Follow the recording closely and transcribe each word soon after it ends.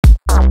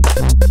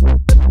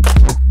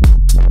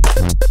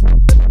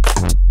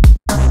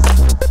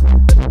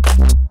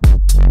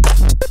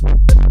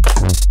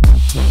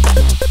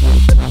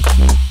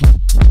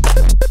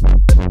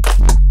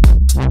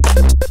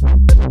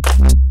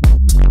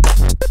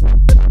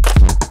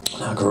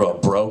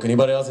broke.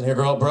 Anybody else in here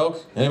grow up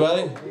broke?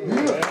 Anybody?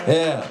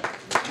 Yeah.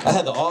 I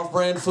had the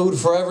off-brand food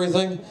for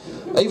everything.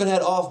 I even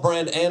had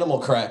off-brand animal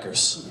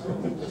crackers.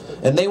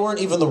 And they weren't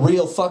even the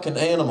real fucking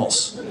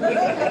animals.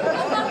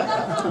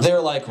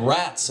 They're like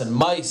rats and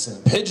mice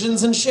and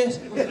pigeons and shit.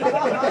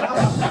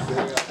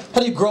 How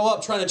do you grow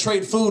up trying to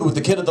trade food with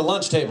the kid at the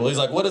lunch table? He's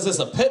like, what is this,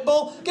 a pit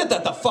bull? Get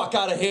that the fuck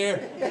out of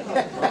here.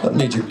 I don't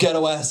need your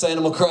ghetto-ass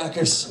animal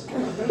crackers.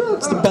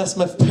 It's the best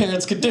my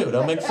parents could do.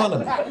 Don't make fun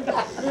of me.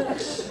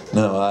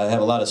 No, I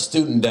have a lot of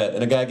student debt,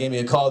 and a guy gave me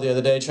a call the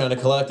other day trying to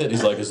collect it.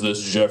 He's like, is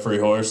this Jeffrey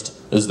Horst?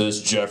 Is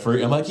this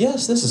Jeffrey? I'm like,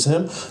 yes, this is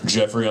him.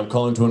 Jeffrey, I'm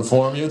calling to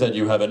inform you that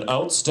you have an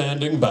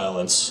outstanding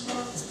balance.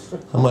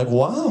 I'm like,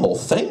 wow,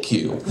 thank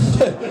you.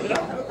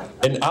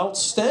 An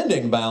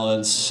outstanding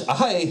balance.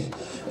 I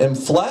am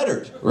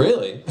flattered,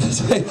 really.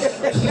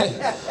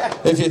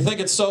 If you think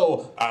it's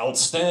so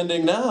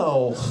outstanding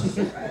now,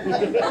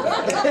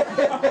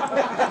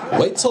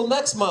 wait till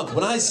next month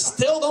when I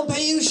still don't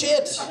pay you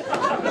shit.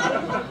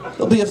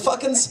 There'll be a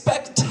fucking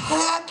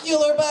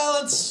spectacular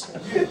balance.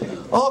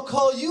 I'll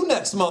call you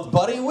next month,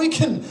 buddy. We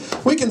can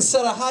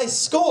set a high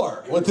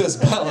score with this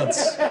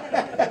balance.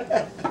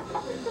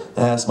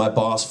 I asked my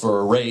boss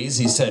for a raise.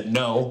 He said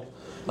no.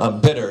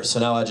 I'm bitter, so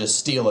now I just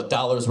steal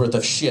 $1 worth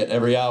of shit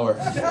every hour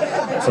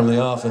from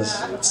the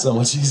office. It's so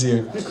much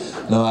easier.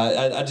 No,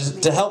 I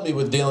just, to help me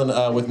with dealing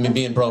with me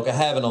being broke, I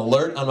have an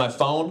alert on my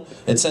phone.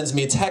 It sends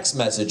me a text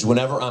message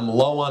whenever I'm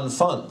low on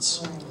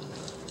funds.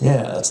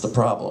 Yeah, that's the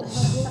problem.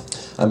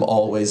 I'm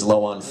always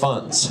low on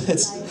funds.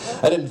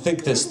 I didn't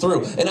think this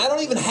through. And I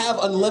don't even have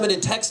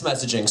unlimited text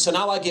messaging, so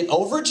now I get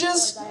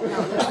overages?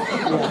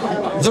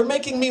 They're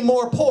making me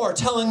more poor,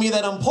 telling me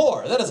that I'm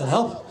poor. That doesn't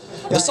help.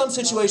 There's some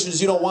situations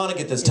you don't want to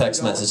get this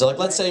text message. Like,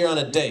 let's say you're on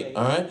a date,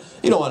 all right?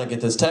 You don't want to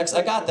get this text.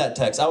 I got that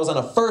text. I was on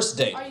a first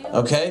date,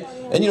 okay?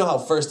 And you know how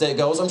first date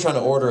goes. I'm trying to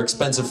order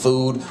expensive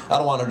food. I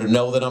don't want her to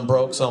know that I'm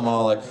broke, so I'm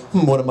all like,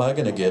 what am I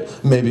going to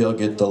get? Maybe I'll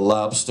get the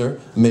lobster,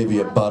 maybe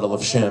a bottle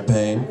of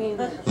champagne.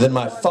 Then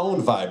my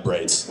phone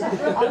vibrates.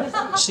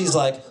 She's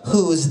like,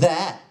 who's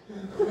that?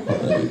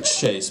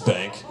 Chase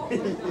Bank.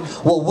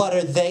 Well, what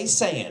are they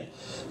saying?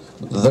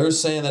 They're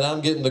saying that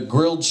I'm getting the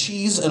grilled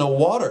cheese and a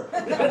water.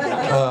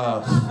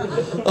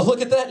 Oh, look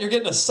at that, you're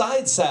getting a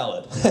side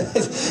salad.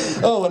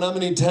 Oh, and I'm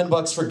gonna need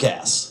 $10 for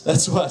gas.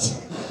 That's what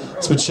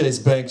Chase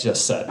Bank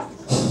just said.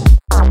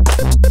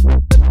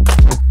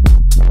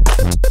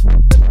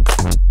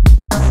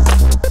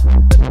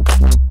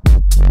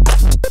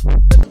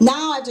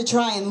 Now I have to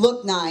try and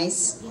look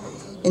nice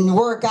and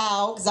work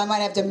out because I might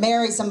have to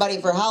marry somebody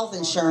for health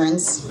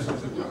insurance.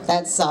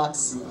 That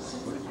sucks.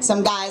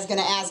 Some guy's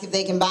gonna ask if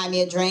they can buy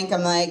me a drink.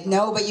 I'm like,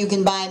 no, but you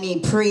can buy me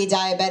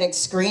pre-diabetic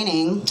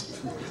screening.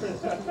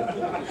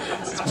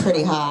 It's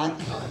pretty hot.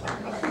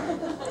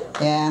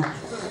 Yeah.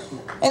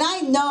 And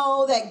I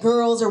know that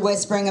girls are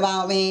whispering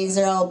about me because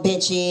they're all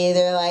bitchy.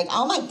 They're like,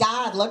 oh my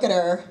God, look at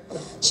her.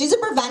 She's a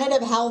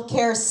preventative health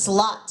care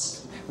slut.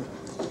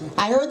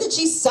 I heard that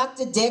she sucked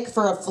a dick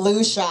for a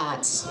flu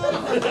shot.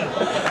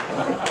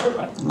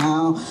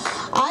 No,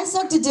 I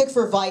sucked a dick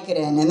for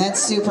Vicodin, and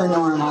that's super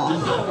normal.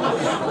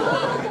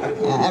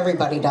 Yeah,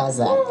 everybody does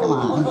that, come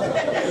on.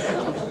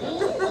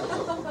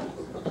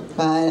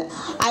 But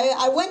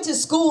I went to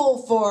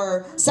school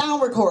for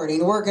sound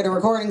recording, work at a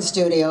recording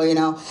studio, you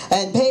know,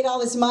 and paid all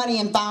this money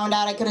and found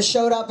out I could have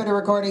showed up at a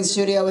recording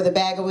studio with a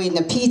bag of weed and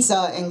a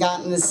pizza and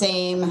gotten the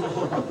same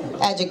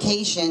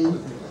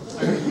education.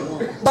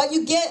 But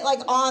you get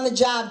like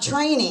on-the-job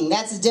training.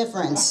 That's the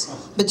difference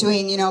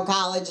between, you know,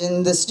 college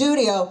and the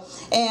studio.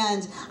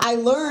 And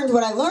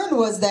what I learned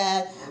was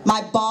that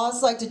my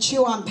boss liked to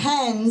chew on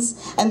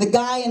pens, and the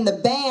guy in the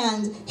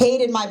band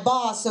hated my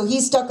boss, so he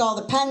stuck all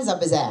the pens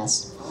up his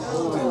ass.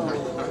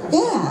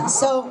 Yeah,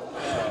 so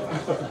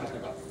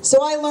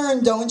I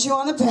learned don't chew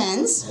on the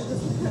pens,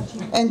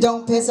 and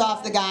don't piss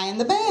off the guy in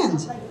the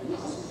band.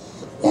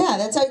 Yeah,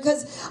 that's how,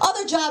 because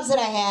other jobs that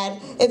I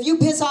had, if you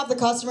piss off the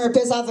customer,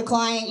 piss off the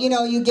client, you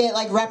know, you get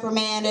like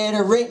reprimanded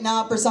or written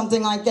up or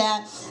something like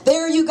that.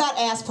 There you got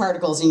ass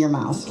particles in your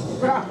mouth.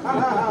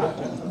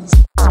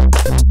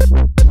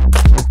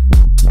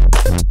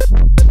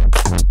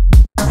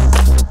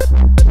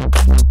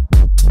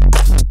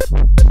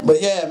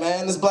 But yeah,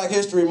 man, this is Black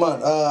History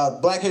Month.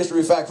 Black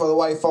History fact for the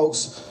white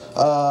folks.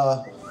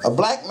 A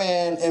black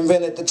man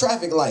invented the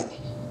traffic light.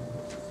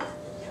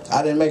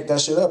 I didn't make that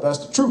shit up, that's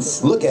the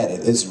truth. Look at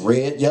it, it's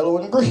red, yellow,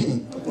 and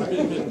green.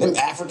 Them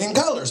African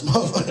colors,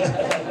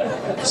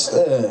 motherfucker.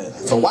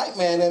 If a white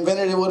man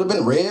invented it, it would have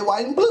been red,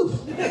 white, and blue.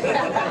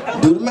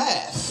 Do the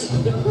math.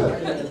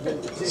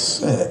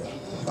 Shit.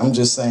 I'm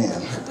just saying.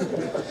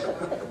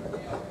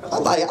 I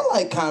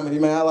like comedy,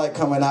 man. I like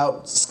coming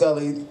out.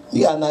 Scully,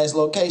 you got a nice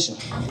location.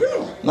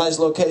 Nice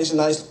location,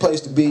 nice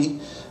place to be.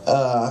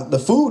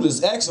 The food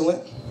is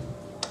excellent.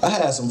 I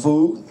had some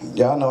food.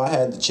 Y'all know I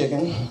had the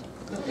chicken.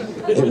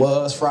 It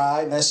was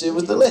fried, and that shit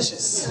was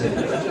delicious.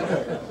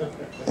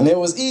 And it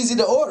was easy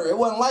to order. It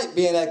wasn't like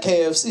being at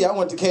KFC. I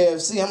went to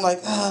KFC, I'm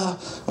like,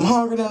 I'm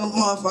hungry than a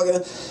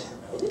motherfucker.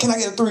 can I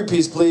get a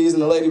 3-piece, please?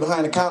 And the lady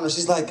behind the counter,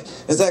 she's like,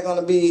 is that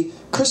gonna be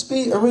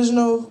crispy,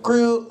 original,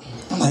 grilled?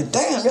 I'm like,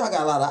 damn, y'all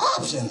got a lot of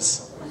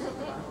options.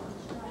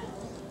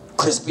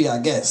 Crispy, I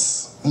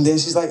guess. And then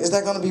she's like, is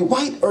that gonna be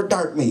white or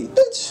dark meat?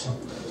 Bitch,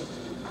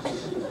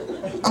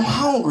 I'm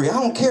hungry. I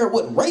don't care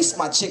what race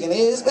my chicken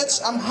is. Bitch,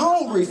 I'm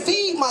hungry.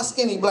 Feed my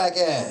skinny black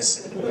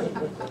ass.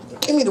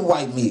 Give me the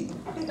white meat.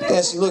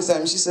 And she looks at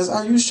me, she says,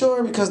 are you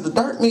sure? Because the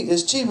dark meat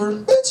is cheaper,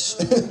 bitch.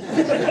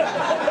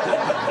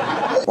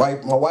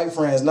 My white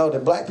friends know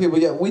that black people,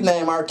 yeah, we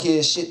name our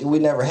kids shit that we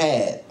never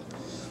had.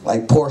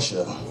 Like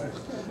Porsche,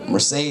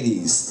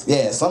 Mercedes.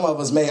 Yeah, some of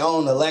us may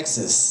own a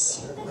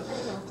Lexus.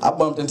 I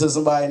bumped into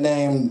somebody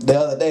named, the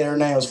other day, her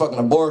name was fucking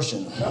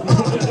Abortion.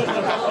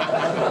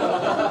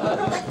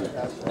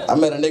 I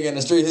met a nigga in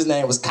the street, his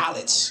name was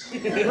College.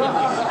 Like,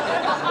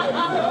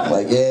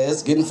 yeah,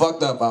 it's getting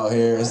fucked up out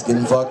here. It's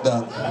getting fucked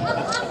up.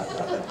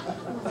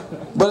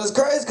 But it's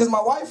crazy, because my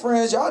white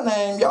friends, y'all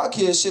name y'all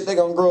kids shit they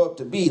gonna grow up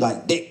to be,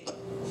 like Dick.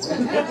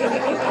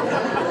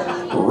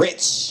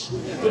 Rich.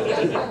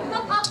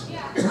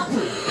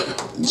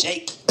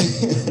 Jake.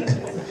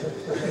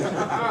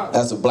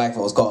 That's what black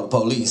folks call the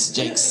police,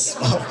 Jakes.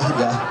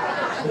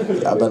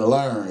 Y'all better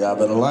learn, y'all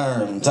better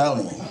learn, I'm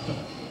telling you.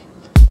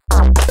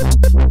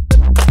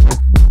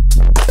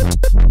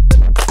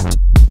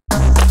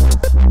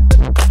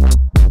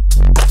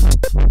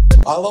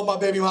 I love my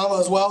baby mama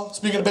as well.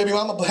 Speaking of baby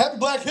mama, happy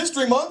Black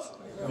History Month.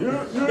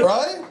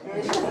 Right?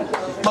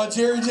 My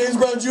Jerry James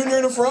Brown Jr.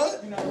 in the front.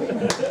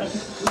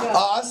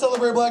 I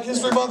celebrate Black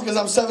History Month because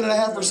I'm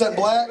 7.5%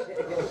 black.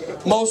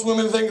 Most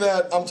women think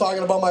that I'm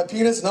talking about my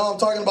penis. No, I'm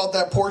talking about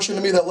that portion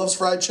of me that loves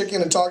fried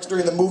chicken and talks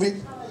during the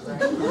movie.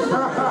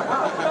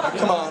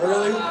 Come on,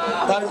 really?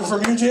 Not even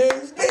from you,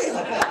 James? Damn,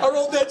 I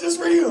wrote that just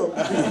for you.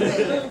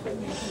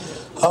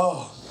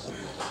 Oh.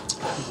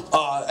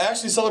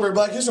 Actually celebrate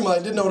Black History Month.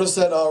 I did notice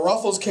that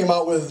Ruffles came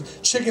out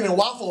with chicken and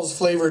waffles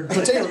flavored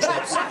potato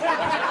chips.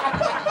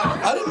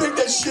 I didn't make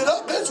that shit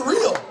up. That's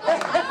real.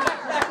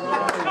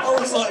 I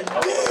was like,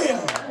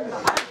 damn.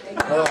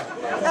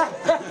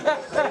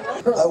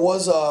 I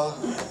was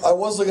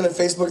looking at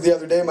Facebook the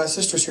other day. My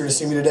sister's here to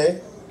see me today.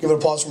 Give it a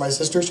pause for my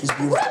sister. She's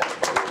beautiful.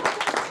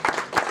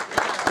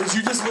 Did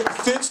you just look,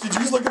 Fitch? Did you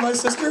just look at my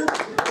sister?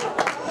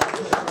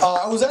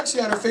 I was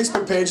actually on her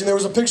Facebook page, and there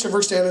was a picture of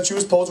her standing, and she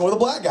was posing with a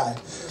black guy.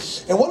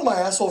 And one of my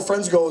asshole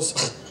friends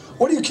goes,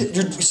 "What are you kidding?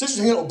 Your sister's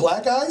hanging out with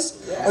black guys?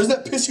 Doesn't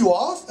that piss you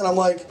off?" And I'm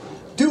like,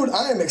 "Dude,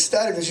 I am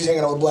ecstatic that she's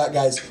hanging out with black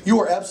guys. You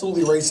are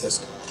absolutely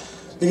racist.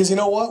 Because you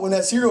know what? When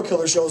that serial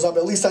killer shows up,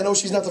 at least I know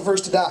she's not the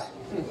first to die."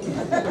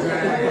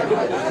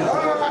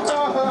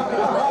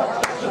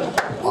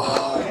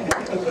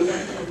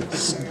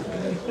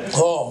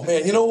 Oh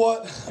man, you know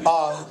what?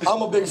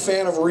 I'm a big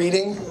fan of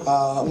reading.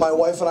 My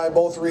wife and I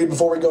both read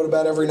before we go to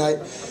bed every night.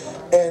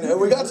 And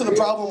we got to the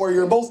problem where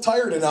you're both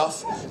tired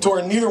enough to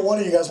where neither one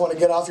of you guys want to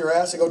get off your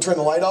ass and go turn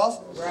the light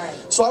off. Right.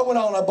 So I went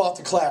out and I bought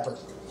the clapper.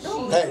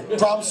 Hey,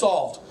 problem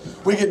solved.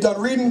 We get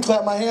done reading,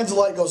 clap my hands, the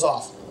light goes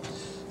off.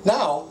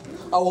 Now,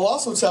 I will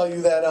also tell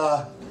you that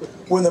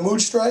when the mood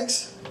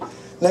strikes,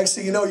 next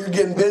thing you know, you're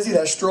getting busy,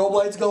 that strobe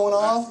light's going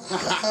off.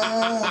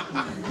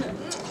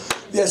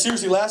 Yeah,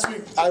 seriously, last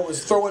week I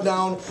was throwing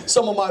down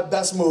some of my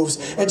best moves,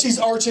 and she's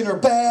arching her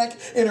back,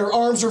 and her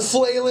arms are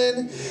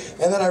flailing,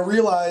 and then I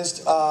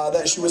realized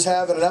that she was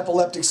having an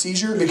epileptic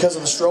seizure because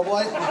of the strobe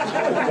light.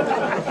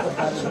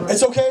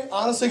 It's okay,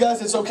 honestly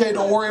guys, it's okay,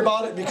 don't worry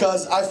about it,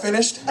 because I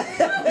finished.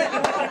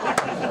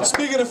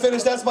 Speaking of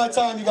finished, that's my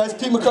time, you guys.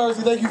 Pete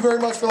McCarthy, thank you very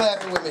much for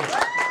laughing with me.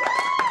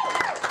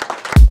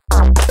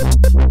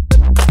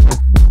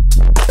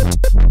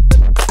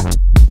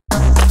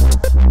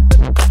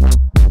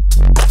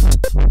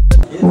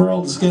 The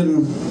world's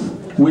getting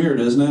weird,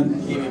 isn't it?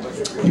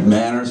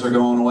 Manners are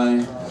going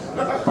away,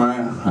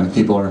 right? Like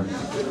people are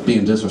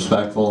being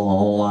disrespectful a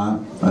whole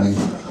lot. Like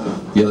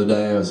the other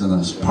day I was in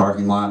this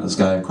parking lot, this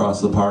guy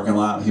across the parking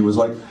lot, he was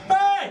like,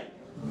 "Hey!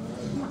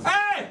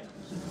 Hey!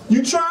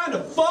 You trying to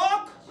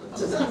fuck?"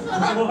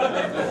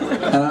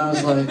 And I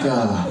was like,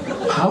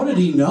 how did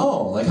he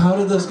know? Like, how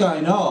did this guy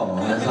know?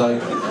 I was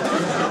like,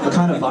 what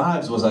kind of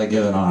vibes was I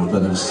giving off?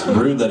 But it was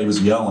rude that he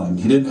was yelling.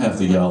 He didn't have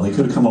to yell. He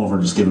could have come over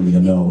and just given me a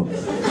note.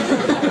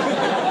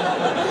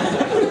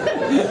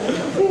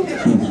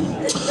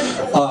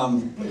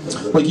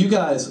 Like you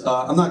guys,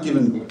 I'm not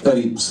giving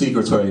any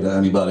secrets away to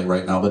anybody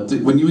right now, but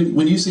when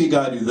you see a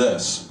guy do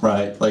this,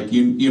 right, like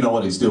you know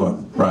what he's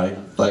doing, right?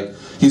 Like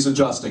he's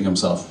adjusting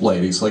himself,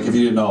 ladies. Like if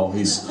you didn't know,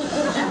 he's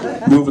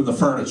moving the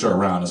furniture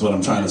around is what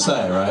I'm trying to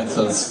say, right?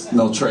 So it's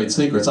no trade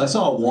secrets. I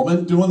saw a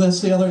woman doing this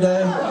the other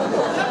day.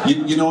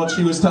 You know what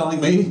she was telling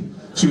me?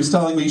 She was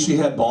telling me she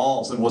had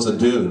balls and was a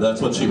dude.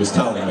 That's what she was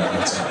telling me.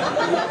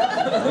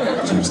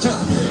 She was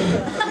telling me.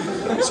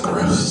 It's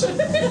gross.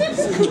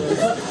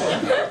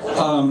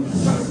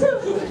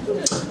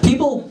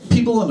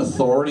 People in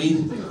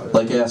authority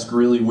like ask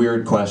really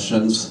weird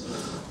questions.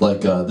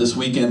 Like this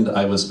weekend,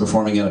 I was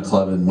performing in a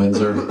club in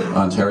Windsor,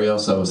 Ontario,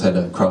 so I had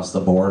to cross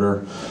the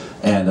border.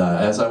 And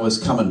as I was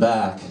coming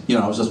back, you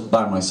know, I was just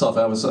by myself.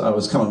 I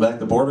was coming back.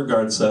 The border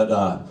guard said,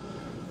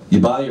 "You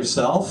by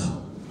yourself?"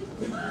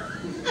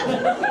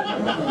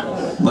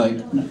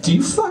 Like, do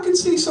you fucking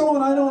see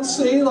someone I don't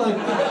see? Like,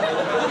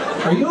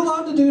 are you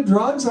allowed to do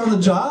drugs on the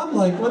job?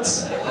 Like,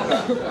 what's...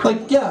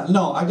 Like, yeah,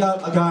 no, I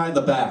got a guy in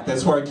the back.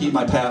 That's where I keep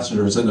my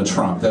passengers, in the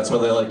trunk. That's where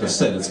they like to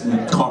sit. It's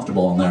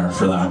comfortable in there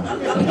for them.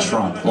 The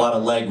trunk. A lot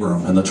of leg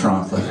room in the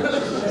trunk. Like,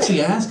 what's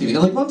he asking me?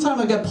 Like, one time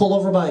I got pulled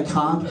over by a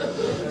cop,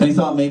 and he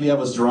thought maybe I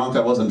was drunk.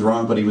 I wasn't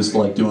drunk, but he was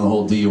like doing the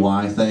whole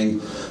DUI thing.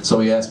 So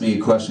he asked me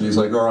a question. He's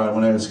like, all right, I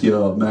want to ask you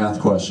a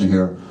math question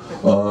here.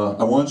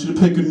 I want you to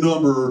pick a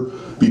number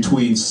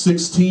between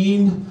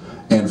 16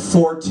 and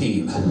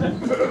 14.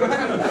 And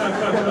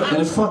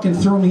it fucking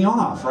threw me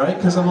off, right?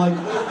 Because I'm like,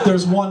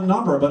 there's one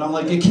number, but I'm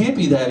like, it can't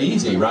be that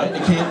easy, right?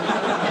 It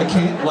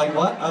can't, like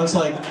what? I was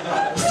like,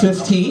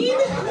 15?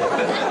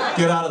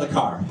 Get out of the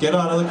car. Get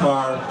out of the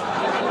car,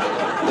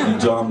 you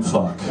dumb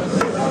fuck.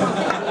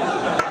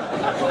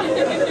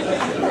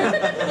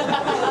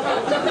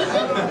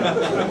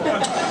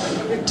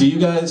 Do you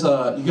guys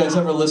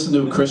ever listen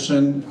to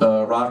Christian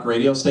rock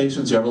radio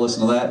stations? You ever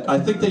listen to that? I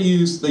think they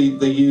use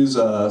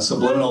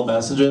subliminal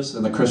messages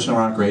in the Christian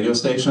rock radio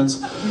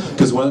stations,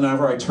 because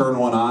whenever I turn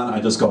one on,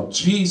 I just go,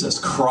 Jesus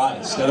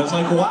Christ, and it's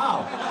like,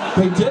 wow,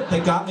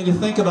 they got me to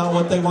think about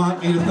what they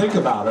want me to think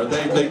about, or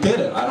they did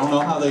it. I don't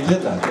know how they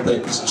did that, but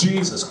it's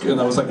Jesus, and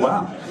I was like,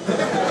 wow,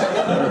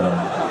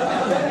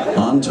 they're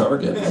on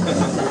target.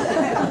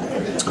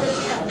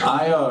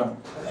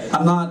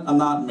 I'm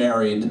not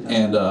married,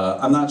 and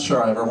I'm not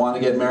sure I ever want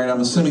to get married.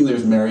 I'm assuming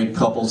there's married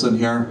couples in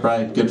here,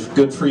 right?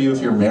 Good for you if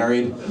you're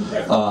married.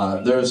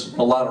 There's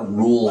a lot of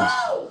rules.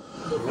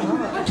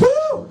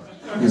 Woo!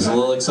 He's a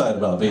little excited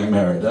about being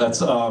married. That's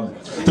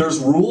there's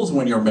rules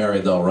when you're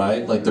married, though,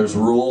 right? Like there's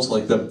rules.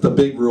 Like the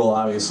big rule,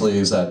 obviously,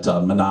 is that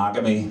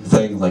monogamy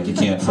thing. Like you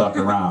can't fuck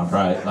around,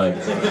 right?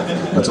 Like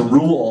that's a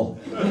rule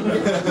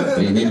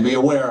that you need to be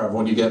aware of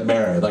when you get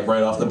married. Like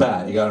right off the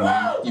bat,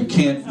 you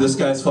can't. This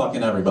guy's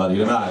fucking everybody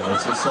tonight.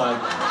 It's just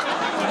like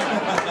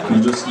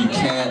you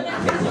can't.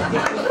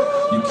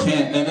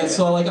 And it's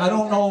like, I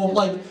don't know,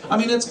 like, I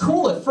mean, it's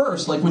cool at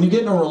first. Like, when you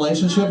get in a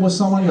relationship with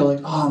someone, you're like,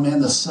 oh man,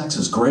 the sex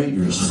is great.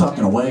 You're just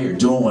fucking away, you're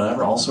doing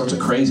whatever, all sorts of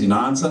crazy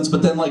nonsense.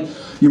 But then, like,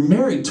 you're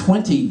married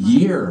 20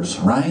 years,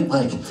 right?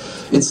 Like,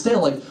 it's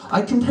still, like,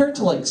 I compare it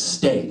to, like,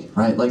 steak,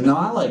 right? Like, now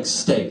I like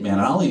steak, man,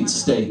 and I'll eat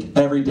steak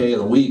every day of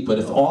the week. But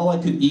if all I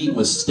could eat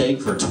was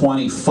steak for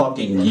 20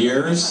 fucking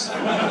years...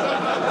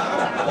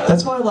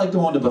 That's why I like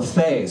going to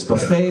buffets.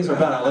 Buffets are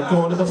better. I like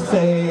going to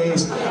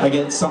buffets. I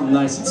get something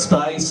nice and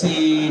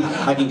spicy.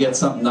 I can get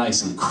something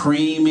nice and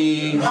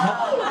creamy.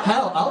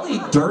 Hell, I'll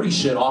eat dirty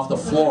shit off the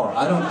floor.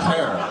 I don't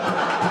care.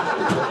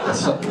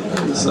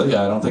 So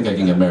yeah, I don't think I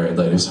can get married,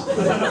 ladies.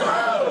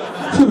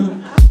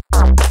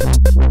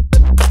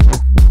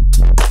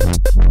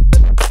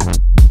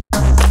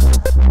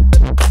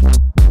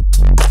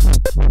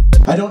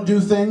 I don't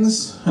do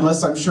things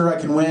unless I'm sure I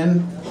can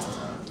win.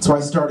 So I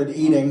started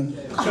eating,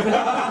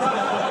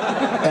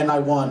 and I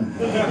won.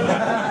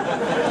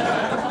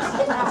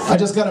 I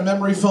just got a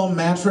memory foam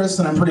mattress,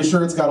 and I'm pretty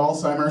sure it's got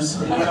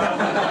Alzheimer's.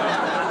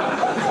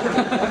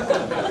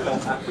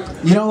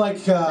 You know, like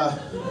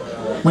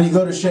when you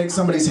go to shake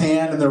somebody's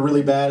hand and they're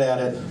really bad at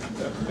it.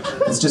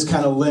 It's just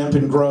kind of limp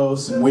and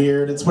gross and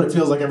weird. It's what it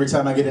feels like every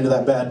time I get into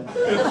that bed.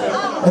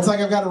 It's like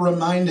I've got to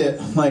remind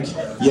it, like,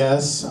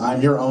 yes,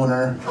 I'm your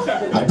owner.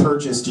 I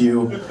purchased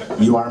you.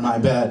 You are my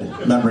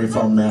bed. Memory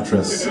foam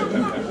mattress.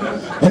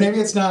 And maybe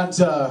it's not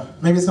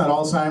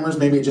Alzheimer's.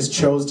 Maybe it just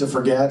chose to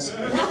forget.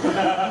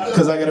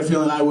 Because I got a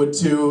feeling I would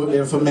too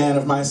if a man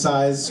of my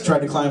size tried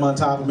to climb on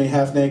top of me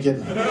half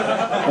naked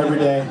every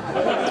day.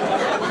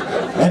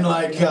 And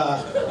like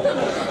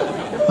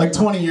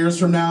 20 years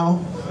from now,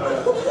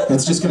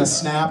 it's just gonna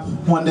snap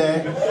one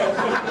day,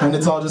 and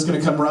it's all just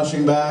gonna come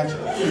rushing back.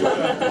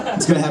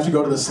 It's gonna have to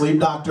go to the sleep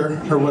doctor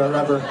or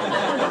wherever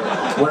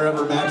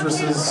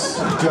mattresses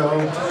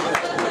go.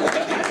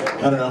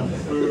 I don't know.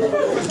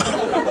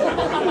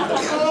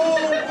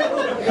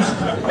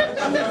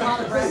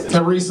 I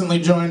recently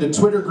joined a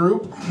Twitter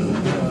group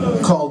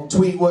called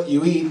Tweet What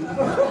You Eat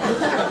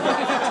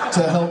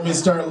to help me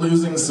start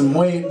losing some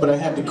weight, but I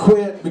had to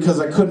quit because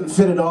I couldn't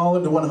fit it all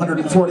into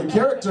 140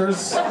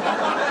 characters.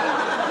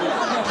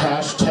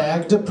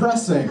 Hashtag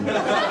depressing.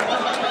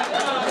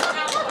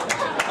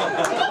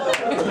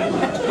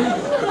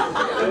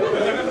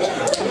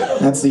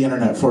 That's the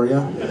internet for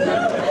you.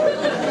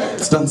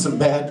 It's done some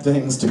bad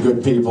things to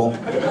good people.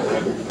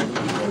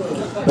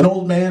 An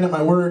old man at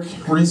my work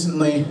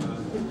recently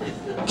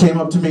came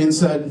up to me and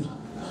said,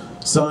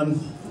 "Son,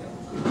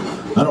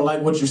 I don't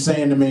like what you're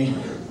saying to me.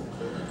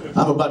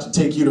 I'm about to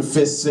take you to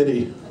Fist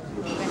City."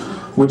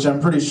 Which I'm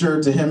pretty sure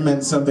to him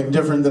meant something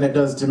different than it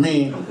does to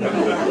me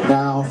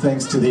now,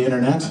 thanks to the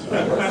internet. So,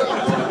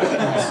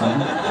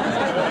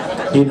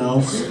 he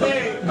knows.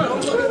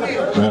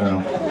 I don't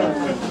know.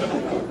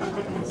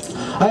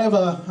 I have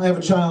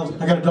a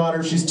child. I got a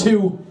daughter. She's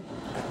 2.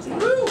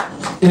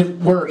 It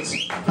worked.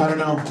 I don't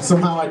know.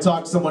 Somehow I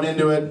talked someone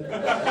into it,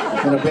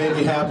 and a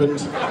baby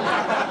happened.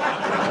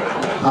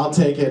 I'll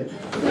take it.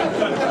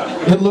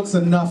 It looks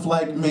enough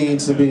like me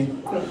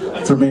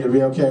for me to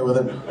be okay with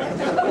it.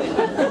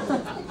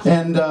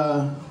 And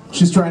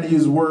she's trying to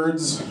use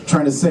words,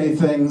 trying to say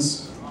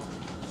things,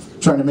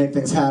 trying to make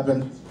things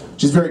happen.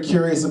 She's very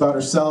curious about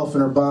herself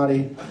and her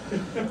body.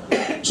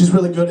 She's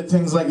really good at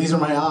things like, these are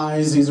my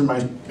eyes, these are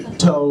my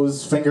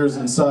toes, fingers,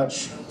 and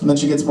such. And then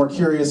she gets more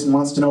curious and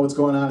wants to know what's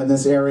going on in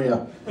this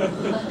area.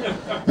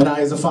 And I,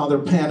 as a father,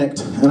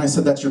 panicked, and I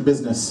said, that's your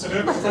business.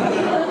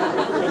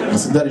 I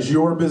said, that is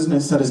your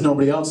business, that is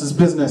nobody else's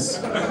business.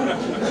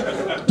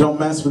 Don't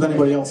mess with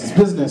anybody else's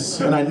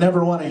business. And I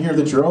never want to hear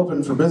that you're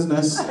open for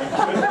business.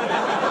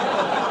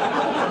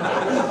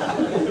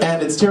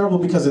 And it's terrible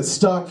because it's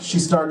stuck. She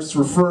starts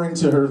referring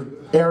to her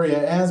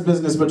area as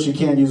business, but she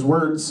can't use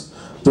words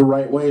the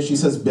right way. She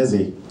says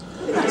busy.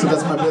 So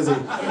that's my busy.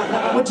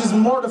 Which is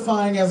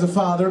mortifying as a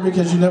father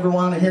because you never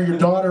want to hear your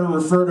daughter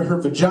refer to her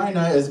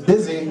vagina as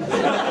busy.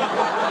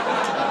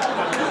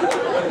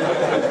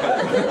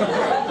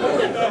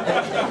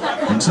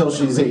 Until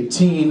she's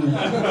 18,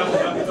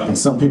 and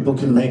some people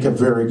can make a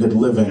very good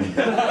living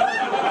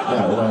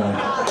that way.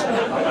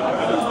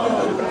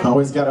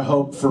 Always gotta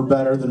hope for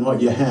better than what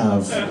you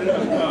have,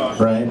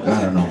 right?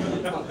 I don't know.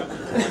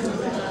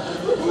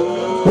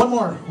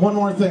 One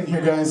more thing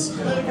here, guys.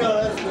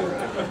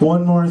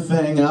 One more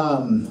thing.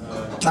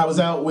 I was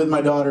out with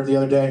my daughter the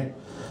other day.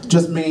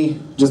 Just me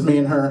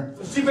and her.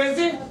 Was she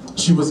busy?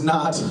 She was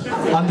not.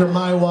 Under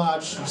my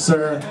watch,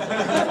 sir.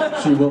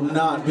 She will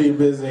not be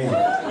busy.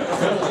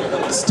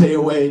 Stay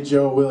away,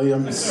 Joe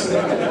Williams.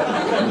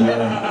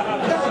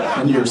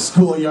 Yeah. And your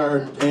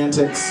schoolyard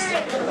antics.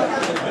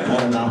 I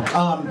don't know.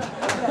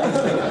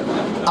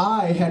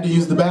 I had to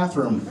use the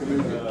bathroom.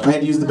 I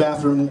had to use the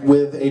bathroom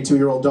with a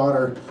 2-year-old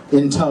daughter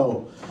in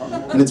tow.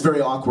 And it's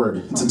very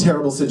awkward. It's a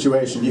terrible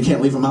situation. You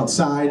can't leave them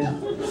outside.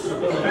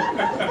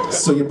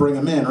 So you bring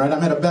them in, right?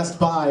 I'm at a Best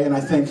Buy, and I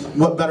think,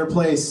 what better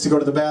place to go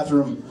to the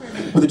bathroom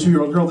with a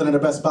 2-year-old girl than at a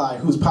Best Buy?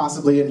 Who's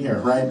possibly in here,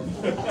 right?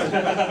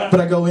 But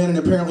I go in, and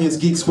apparently it's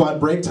Geek Squad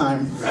break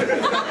time.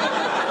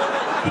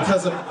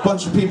 Because a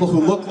bunch of people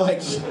who look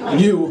like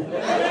you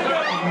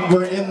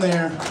were in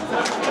there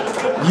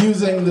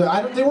using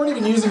they weren't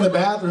even using the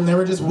bathroom, they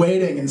were just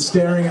waiting and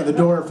staring at the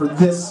door for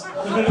this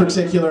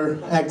particular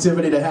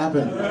activity to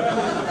happen.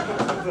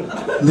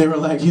 They were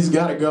like, he's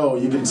got to go,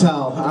 you can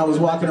tell. I was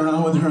walking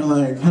around with her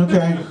like,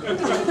 okay,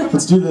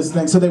 let's do this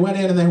thing. So they went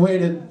in and they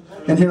waited,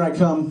 and here I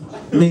come,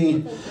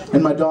 me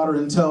and my daughter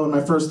in tow, and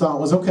my first thought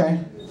was, okay,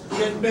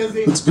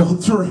 let's go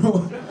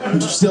through. I'm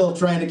still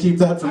trying to keep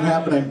that from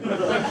happening.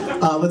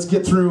 Let's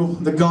get through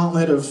the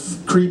gauntlet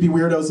of creepy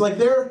weirdos. Like,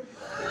 they're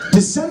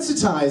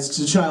desensitized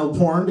to child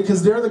porn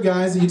because they're the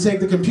guys that you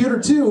take the computer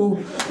to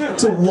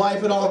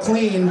wipe it all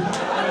clean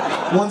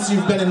once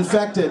you've been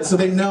infected, so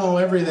they know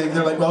everything.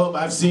 They're like, well,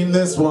 I've seen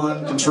this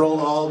one, Control,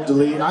 Alt,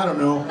 Delete. I don't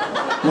know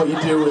what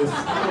you do with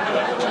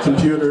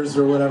computers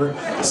or whatever.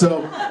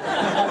 So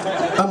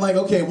I'm like,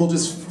 okay, we'll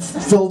just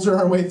filter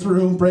our way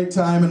through break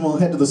time and we'll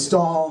head to the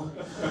stall.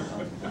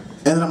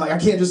 And then I'm like, I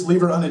can't just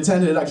leave her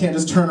unattended. I can't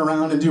just turn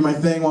around and do my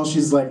thing while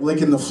she's like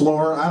licking the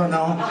floor. I don't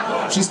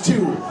know. She's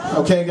 2,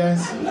 okay,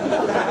 guys?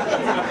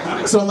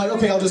 So I'm like,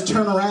 okay, I'll just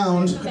turn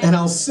around and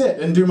I'll sit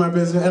and do my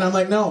business. And I'm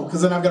like, no,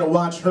 because then I've got to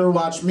watch her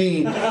watch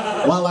me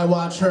while I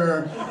watch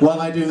her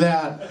while I do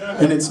that.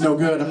 And it's no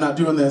good. I'm not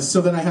doing this. So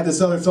then I had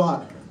this other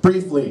thought,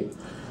 briefly.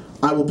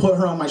 I will put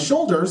her on my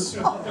shoulders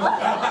and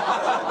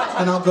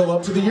I'll go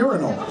up to the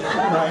urinal,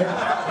 right?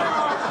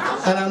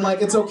 And I'm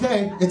like, it's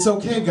okay,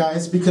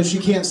 guys, because she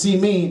can't see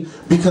me,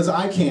 because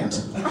I can't,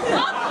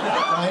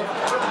 right?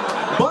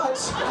 But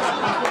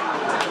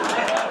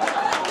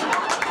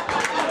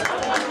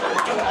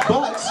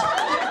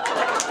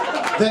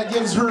that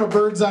gives her a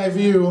bird's eye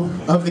view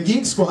of the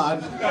Geek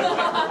Squad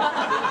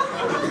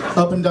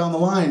up and down the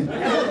line.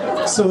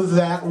 So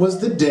that was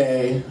the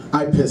day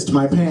I pissed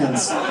my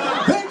pants.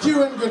 Thank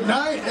you and good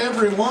night,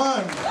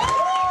 everyone.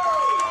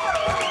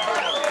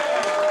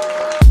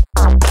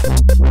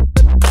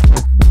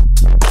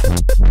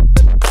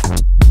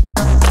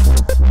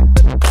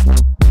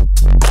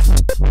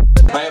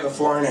 I have a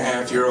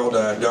 4.5-year-old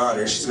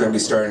daughter. She's going to be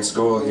starting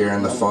school here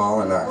in the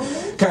fall, and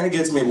kind of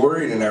gets me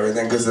worried and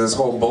everything because of this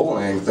whole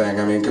bullying thing.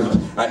 I mean, because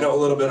I know a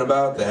little bit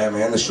about that,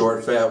 man. The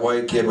short, fat,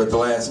 white kid with the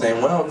last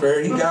name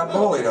Welfare, he got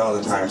bullied all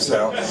the time,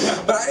 so.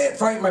 But I didn't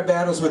fight my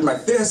battles with my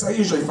fists. I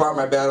usually fought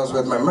my battles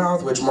with my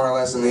mouth, which more or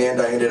less in the end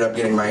I ended up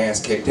getting my ass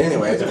kicked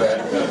anyways.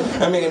 But,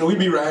 I mean, we'd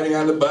be riding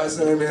on the bus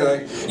and they'd be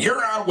like,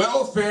 you're on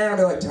welfare.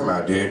 And I'd be like, time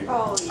out, dude.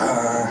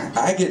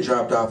 I get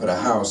dropped off at a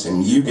house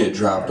and you get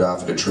dropped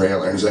off at a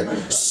trailer. And he's like,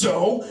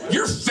 so?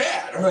 You're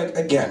fat! that? I'm like,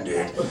 again,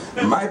 dude,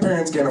 my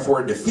parents can't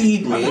afford to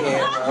feed me,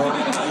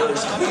 and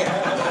yours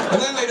can't.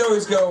 And then they'd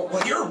always go,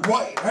 well, you're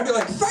white. I'd be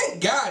like,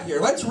 thank God here.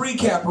 Let's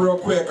recap real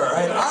quick, all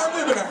right? I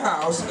live in a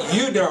house,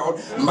 you don't.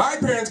 My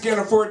parents can't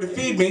afford to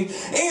feed me,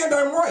 and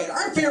I'm white.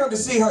 I'm failing to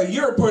see how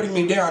you're putting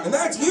me down, and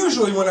that's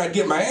usually when I'd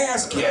get my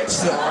ass kicked.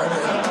 So,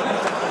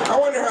 I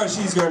wonder how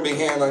she's going to be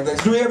handling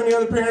things. Do we have any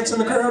other parents in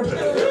the crowd?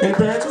 Any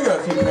parents? We got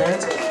a few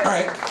parents. All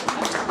right.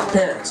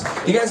 Parents,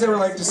 you guys ever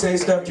like to say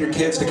stuff to your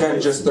kids to kind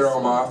of just throw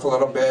them off a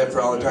little bit for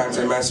all the times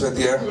they mess with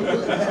you?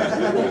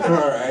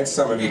 Alright,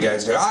 some of you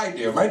guys do. I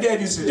do. My dad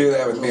used to do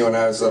that with me when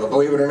I was little,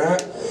 believe it or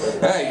not.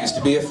 I used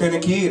to be a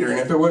finicky eater, and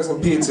if it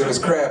wasn't pizza, it was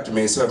crap to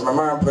me. So if my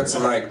mom put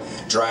some like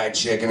dried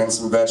chicken and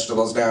some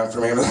vegetables down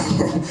for me,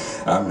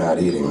 I'm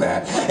not eating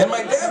that. And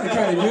my dad would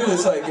kind of do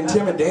this like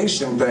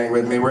intimidation thing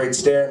with me where he'd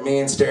stare at me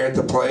and stare at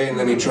the plate, and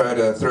then he'd try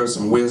to throw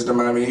some wisdom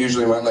on me. He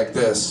usually went like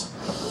this.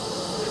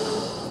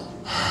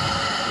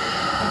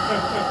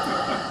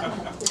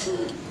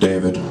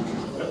 David,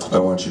 I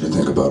want you to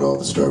think about all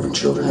the starving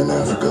children in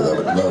Africa that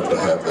would love to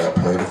have that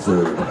plate of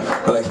food.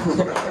 Like,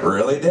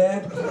 really,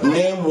 Dad?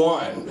 Name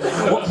one.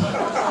 Well,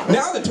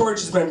 now the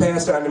torch has been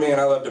passed on to me,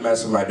 and I love to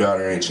mess with my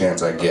daughter any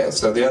chance I get.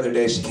 So the other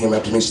day she came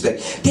up to me, she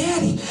said,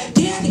 Daddy,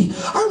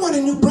 I want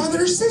a new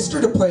brother or sister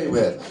to play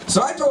with.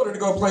 So I told her to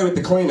go play with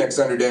the Kleenex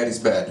under Daddy's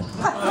bed.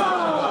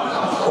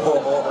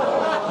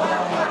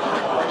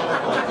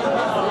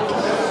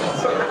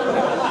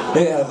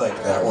 Yeah, I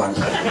like that one.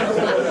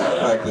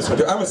 I like this one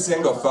too. I'm a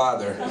single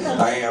father.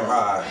 I am,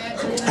 I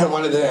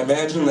wanted to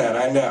imagine that,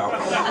 I know.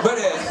 But,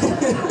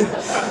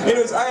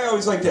 anyways, I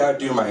always like to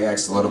outdo my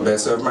ex a little bit,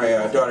 so if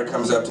my daughter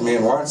comes up to me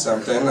and wants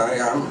something,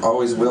 I'm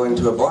always willing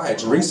to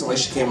oblige. And recently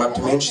she came up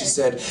to me and she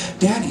said,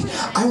 Daddy,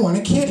 I want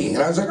a kitty.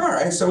 And I was like,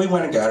 alright, so we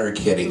went and got her a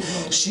kitty.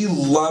 She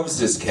loves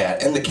this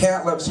cat, and the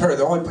cat loves her.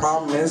 The only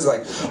problem is,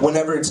 like,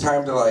 whenever it's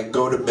time to, like,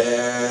 go to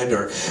bed,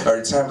 or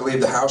it's time to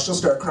leave the house, she'll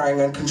start crying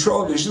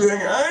uncontrollably. She'll be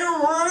like, I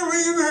don't want to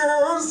leave the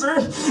house, or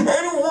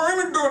I don't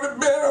want to go to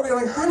bed. I'll be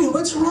like, honey,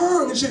 what's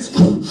wrong? And she's,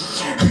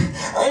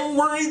 I'm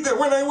worried that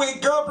when I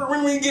wake up or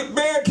when we get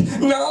back,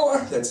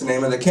 Nala, that's the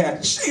name of the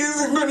cat, she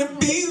isn't going to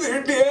be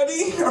there,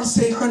 Daddy. I'll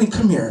say, honey,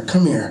 come here.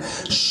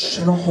 Shh,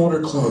 and I'll hold her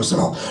close, and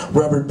I'll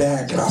rub her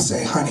back, and I'll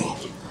say, honey,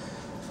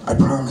 I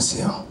promise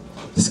you,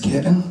 this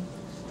kitten,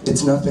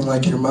 it's nothing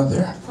like your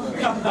mother.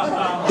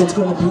 It's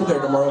going to be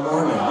there tomorrow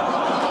morning.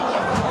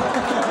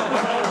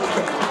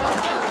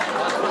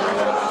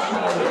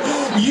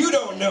 You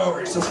don't know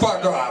her, so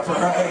fuck off,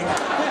 alright?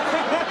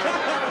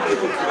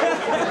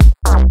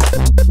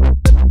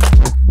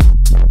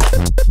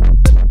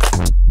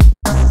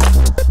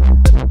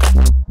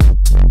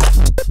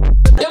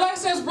 Yeah, like I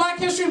said, it's Black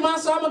History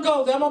Month, so I'm gonna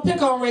go there. I'm gonna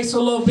pick on race a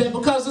little bit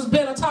because it's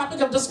been a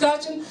topic of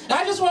discussion. And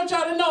I just want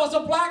y'all to know, as a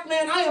black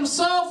man, I am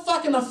so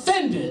fucking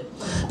offended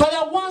by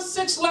that one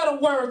 6-letter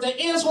word that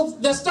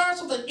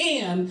starts with an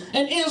N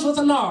and ends with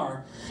an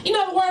R. You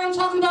know the word I'm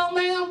talking about,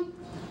 ma'am?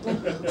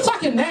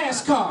 Fucking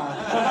NASCAR.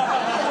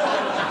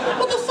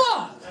 What the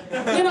fuck?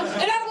 You know,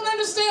 and I don't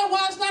understand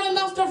why it's not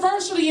enough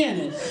diversity in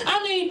it.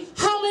 I mean,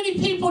 how many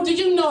people do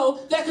you know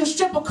that can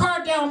strip a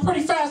car down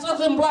pretty fast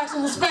other than blacks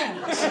and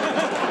Hispanics?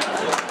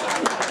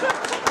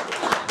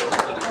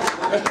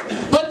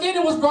 But then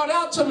it was brought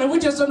out to me, we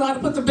just don't know how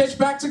to put the bitch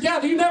back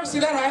together. You never see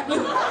that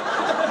happen.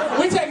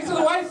 We take it to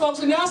the white folks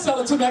and y'all sell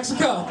it to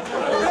Mexico.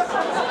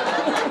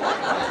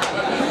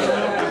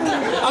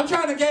 I'm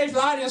trying to gauge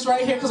the audience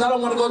right here because I don't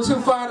want to go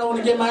too far. I don't want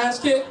to get my ass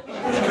kicked.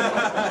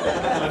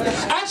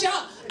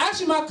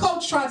 Actually, my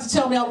coach tried to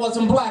tell me I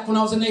wasn't black when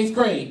I was in 8th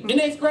grade. In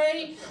 8th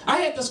grade, I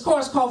had this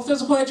course called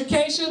physical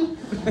education.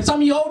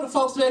 Some of you older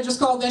folks may have just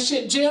called that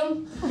shit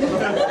gym.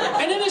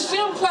 And in this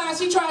gym class,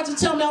 he tried to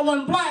tell me I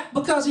wasn't black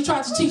because he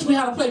tried to teach me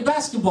how to play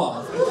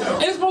basketball.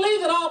 It's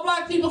believed that all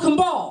black people can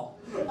ball.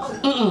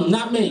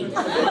 Not me.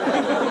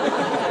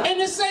 In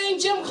the same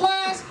gym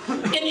class,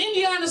 in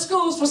Indiana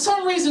schools, for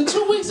some reason,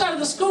 2 weeks out of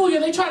the school year,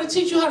 they try to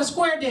teach you how to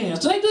square dance.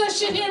 Do they do that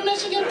shit here in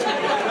Michigan?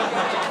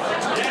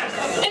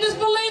 And it's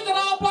believed that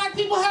all black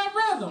people have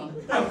rhythm.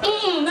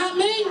 Not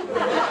me.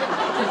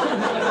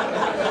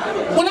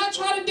 When I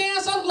try to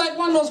dance, I look like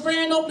one of those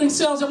grand opening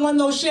sales at one of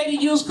those shady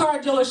used car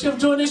dealerships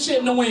doing this shit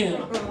in the wind.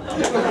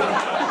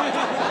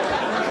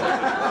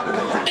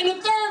 And the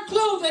third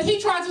clue that he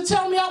tried to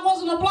tell me I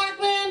wasn't a black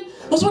man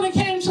was when it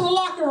came to the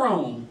locker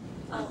room.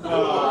 I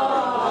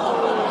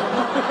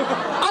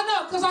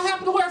know, because I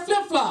happen to wear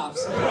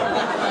flip-flops.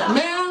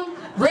 Ma'am,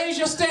 raise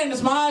your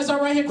standards. My eyes are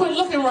right here. Quit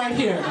looking right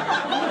here.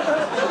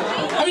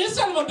 I mean, this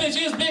son of a bitch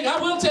is big. I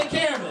will take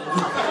care of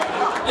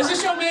it. Is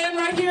this your man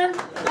right here?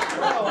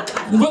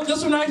 Look,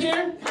 this one right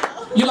here?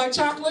 You like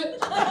chocolate?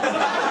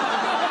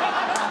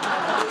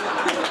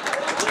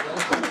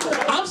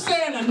 I'm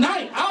saying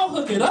tonight, I'll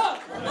hook it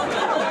up.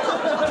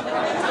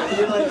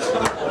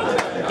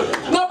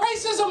 Now,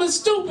 racism is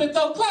stupid,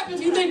 though. Clap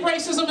if you think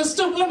racism is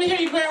stupid. Let me hear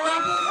you, Grand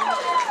Rapper.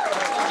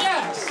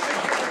 Yes.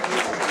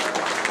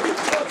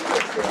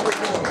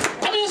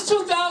 I mean, it's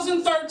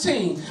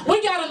 2013.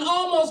 We got an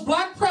almost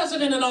black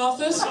president in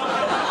office.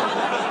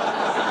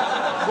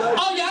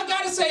 Oh, y'all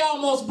gotta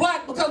almost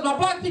black because my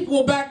black people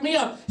will back me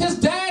up. His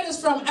dad is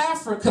from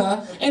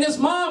Africa, and his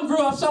mom grew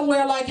up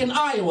somewhere like in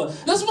Iowa.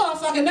 This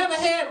motherfucker never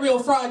had real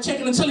fried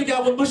chicken until he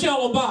got with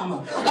Michelle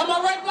Obama. Am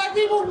I right, black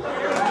people?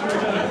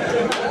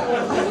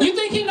 You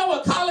think he know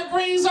what collard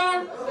greens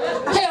are?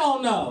 Hell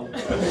no.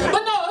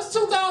 But no, it's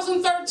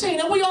 2013,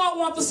 and we all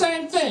want the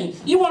same thing.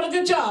 You want a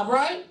good job,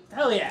 right?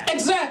 Hell yeah.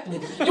 Exactly.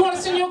 You want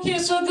to send your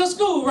kids to a good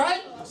school,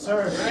 right?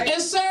 Sir.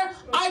 And sir,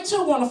 I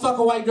too want to fuck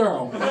a white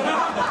girl.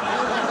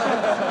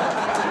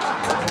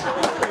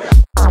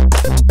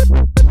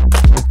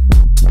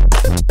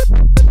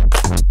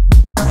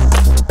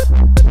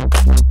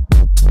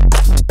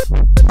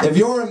 If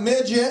you're a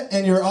midget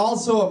and you're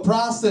also a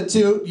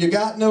prostitute, you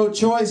got no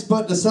choice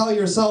but to sell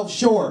yourself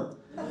short.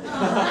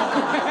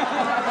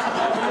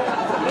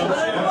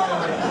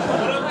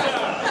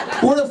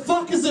 Where the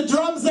fuck is the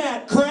drums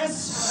at,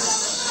 Chris?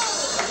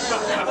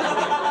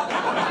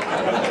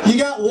 You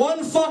got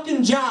one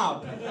fucking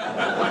job.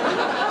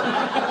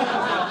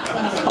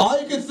 All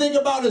you can think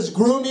about is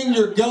grooming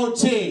your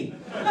goatee.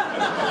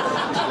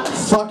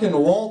 Fucking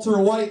Walter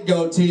White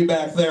goatee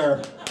back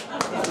there.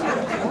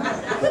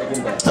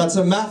 That's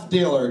a meth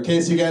dealer, in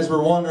case you guys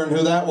were wondering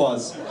who that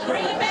was.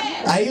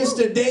 I used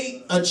to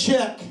date a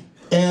chick,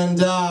 and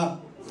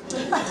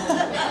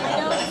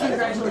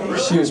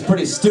she was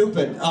pretty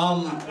stupid.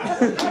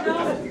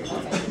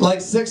 Like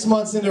 6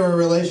 months into a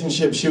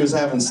relationship, she was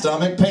having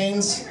stomach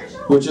pains,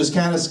 which is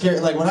kind of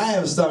scary. Like when I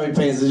have stomach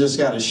pains, I just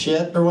got a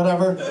shit or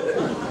whatever.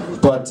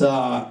 But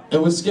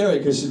it was scary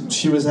because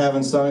she was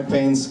having stomach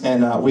pains,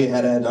 and we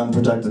had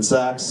unprotected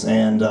sex,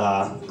 and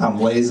I'm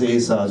lazy,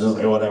 so I was just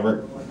like,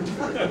 whatever.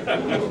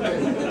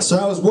 So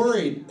I was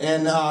worried,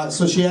 and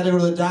so she had to go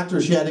to the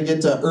doctor. She had to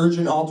get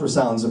urgent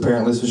ultrasounds,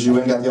 apparently, so she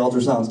went and got the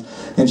ultrasounds.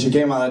 And she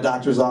came out of the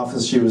doctor's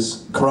office, she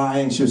was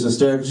crying, she was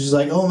hysterical. She's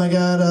like, oh my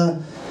God,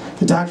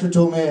 the doctor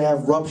told me I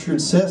have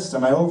ruptured cysts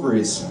on my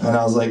ovaries. And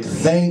I was like,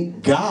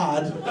 thank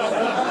God.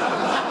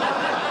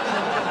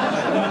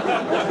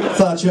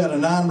 Thought you had a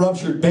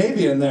non-ruptured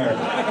baby in there.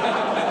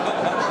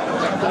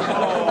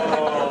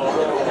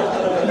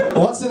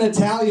 What's an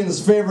Italian's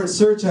favorite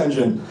search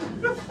engine?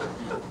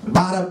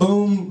 Bada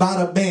boom,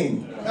 bada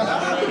bing.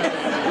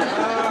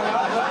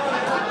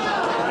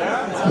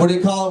 What do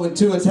you call it when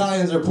two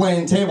Italians are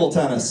playing table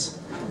tennis?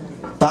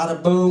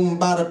 Bada boom,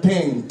 bada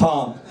ping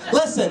pong.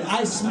 Listen,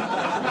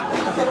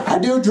 I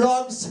do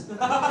drugs.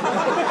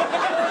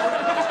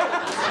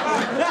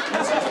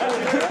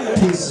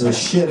 Pieces of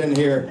shit in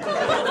here.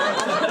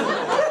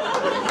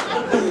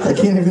 I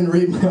can't even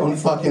read my own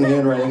fucking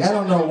handwriting. I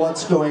don't know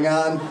what's going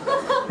on.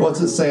 What's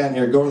it say on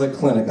here? Go to the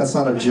clinic. That's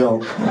not a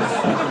joke.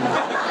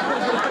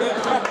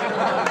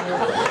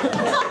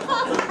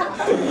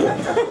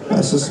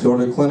 Let's just go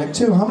to the clinic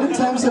too. How many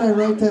times did I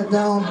write that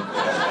down?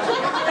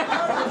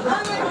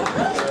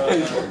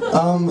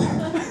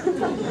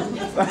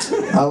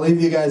 I'll leave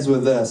you guys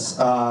with this.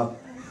 I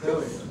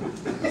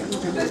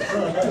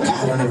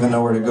don't even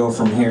know where to go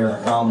from here.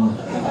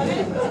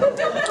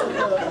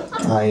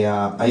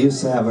 I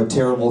used to have a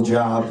terrible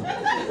job.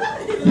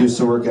 Used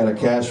to work at a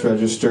cash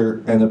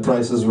register, and the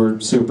prices were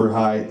super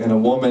high. And a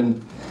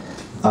woman,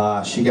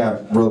 she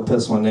got real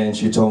pissed one day, and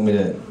she told me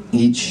to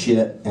eat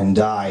shit and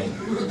die.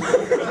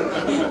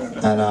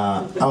 And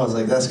I was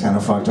like, that's kind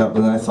of fucked up.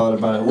 And then I thought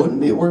about it.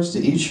 Wouldn't it be worse to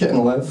eat shit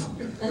and live?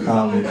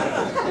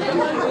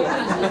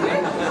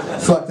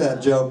 Fuck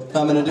that joke.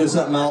 I'm gonna do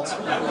something else.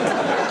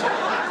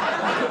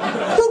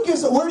 Who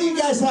gives it? Where do you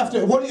guys have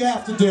to? What do you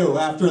have to do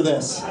after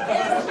this?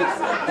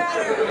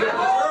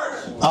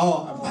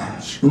 Oh,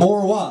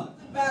 more what?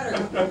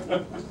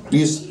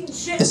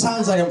 It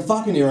sounds like I'm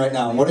fucking you right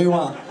now. What do you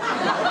want?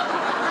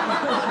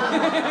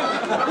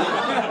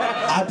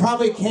 I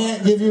probably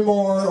can't give you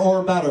more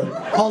or better.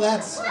 Oh,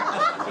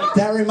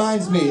 that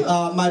reminds me.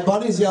 My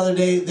buddies the other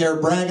day, they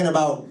were bragging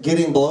about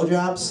getting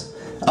blowjobs.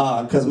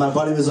 Because my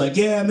buddy was like,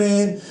 yeah,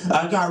 man,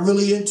 I got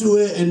really into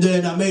it, and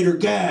then I made her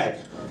gag.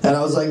 And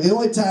I was like, the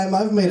only time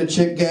I've made a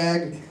chick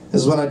gag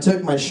is when I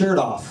took my shirt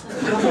off.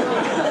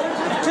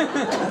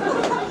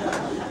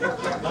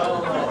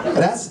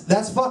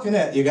 That's fucking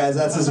it, you guys.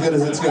 That's as good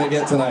as it's going to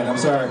get tonight. I'm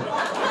sorry.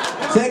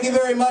 Thank you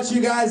very much,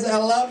 you guys. I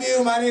love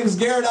you. My name is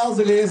Garrett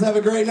Elzagles. Have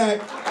a great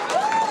night.